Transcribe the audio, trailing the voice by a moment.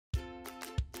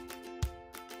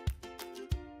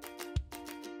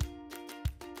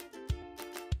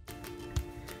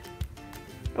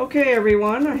Okay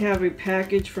everyone, I have a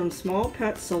package from Small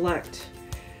Pet Select.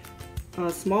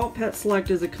 Small Pet Select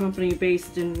is a company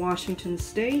based in Washington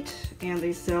State, and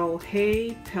they sell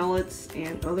hay, pellets,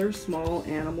 and other small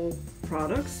animal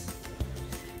products.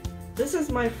 This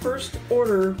is my first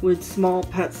order with Small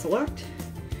Pet Select,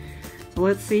 so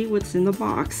let's see what's in the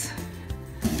box.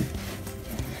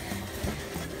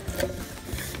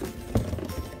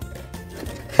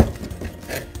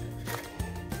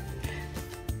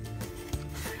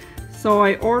 So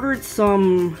I ordered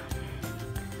some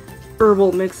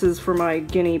herbal mixes for my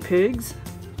guinea pigs.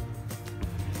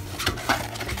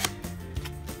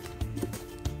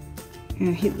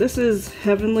 And this is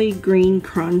Heavenly Green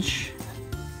Crunch.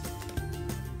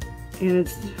 And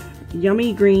it's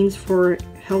yummy greens for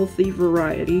healthy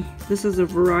variety. This is a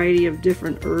variety of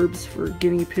different herbs for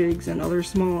guinea pigs and other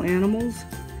small animals.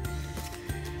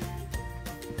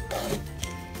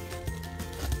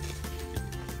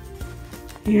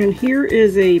 And here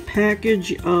is a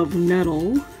package of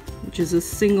nettle, which is a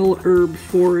single herb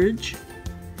forage.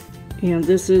 And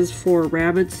this is for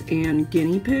rabbits and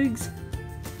guinea pigs.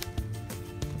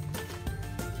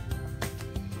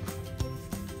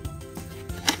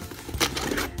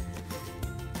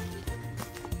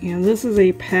 And this is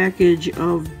a package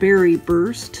of berry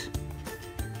burst.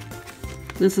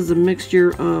 This is a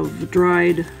mixture of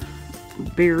dried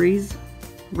berries,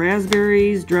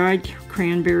 raspberries, dried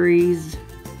cranberries,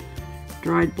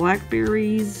 dried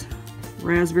blackberries,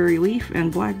 raspberry leaf,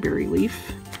 and blackberry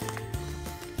leaf.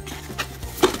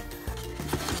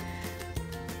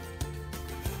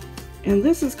 And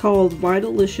this is called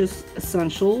Vitalicious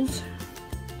Essentials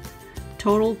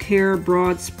Total Care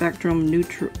Broad Spectrum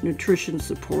Nutrition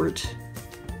Support.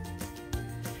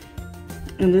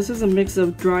 And this is a mix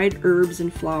of dried herbs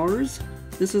and flowers.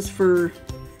 This is for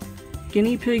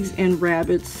guinea pigs and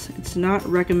rabbits. It's not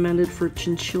recommended for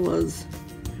chinchillas.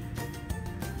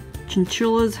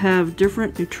 Chinchillas have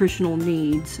different nutritional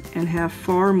needs and have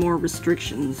far more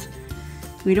restrictions.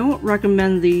 We don't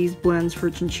recommend these blends for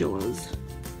chinchillas.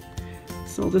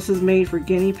 So this is made for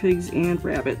guinea pigs and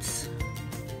rabbits.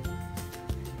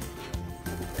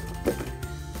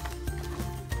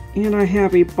 And I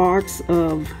have a box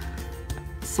of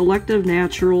Selective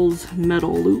Naturals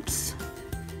Meadow Loops.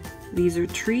 These are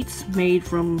treats made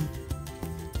from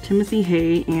Timothy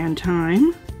hay and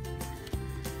thyme.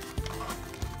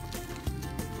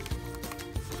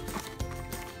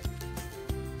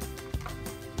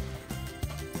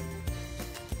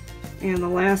 And the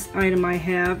last item I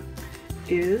have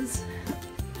is,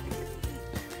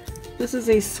 this is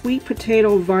a sweet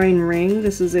potato vine ring.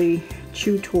 This is a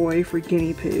chew toy for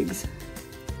guinea pigs.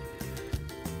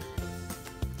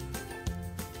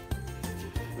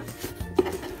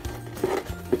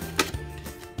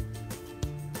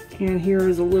 And here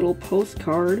is a little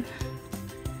postcard.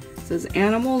 It says,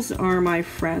 "Animals are my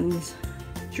friends,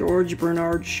 George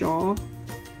Bernard Shaw."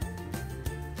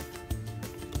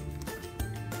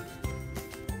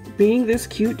 Being this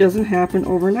cute doesn't happen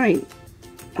overnight.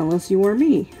 Unless you are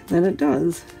me, then it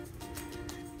does.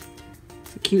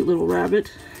 It's a cute little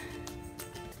rabbit.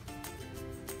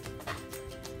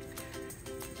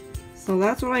 So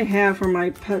that's what I have for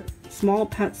my Small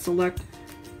Pet Select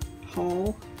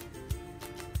haul.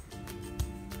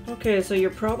 Okay, so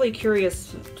you're probably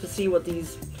curious to see what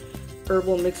these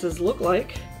herbal mixes look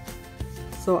like.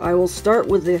 So I will start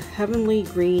with the Heavenly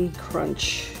Green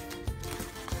Crunch.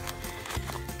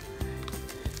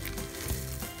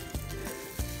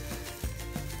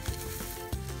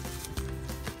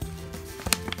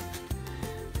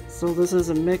 So this is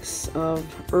a mix of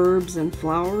herbs and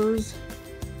flowers.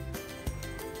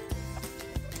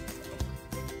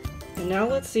 And now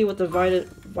let's see what the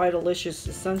Vitalicious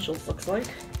Essentials looks like.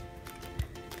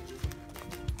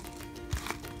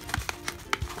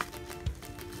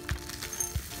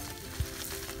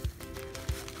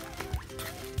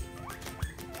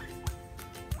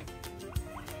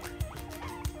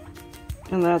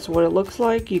 And that's what it looks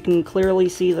like. You can clearly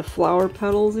see the flower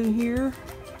petals in here.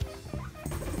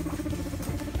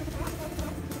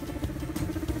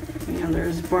 And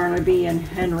there's Barnaby and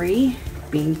Henry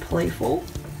being playful.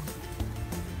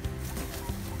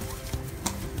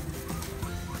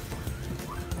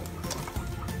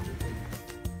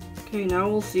 Okay, now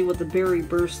we'll see what the berry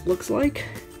burst looks like.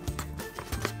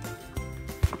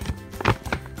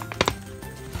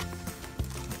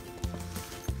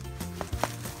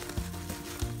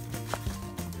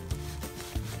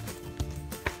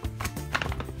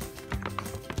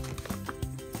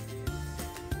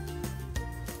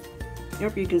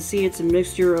 Yep, you can see it's a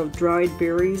mixture of dried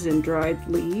berries and dried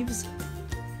leaves.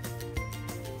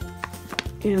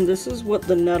 And this is what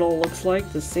the nettle looks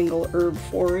like, the single herb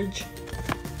forage.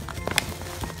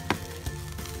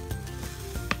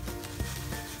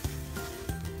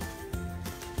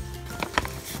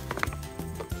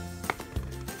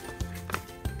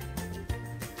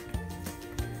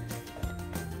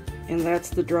 And that's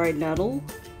the dried nettle.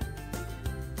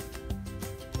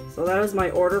 So that is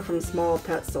my order from Small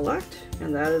Pet Select,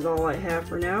 and that is all I have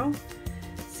for now.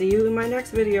 See you in my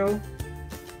next video.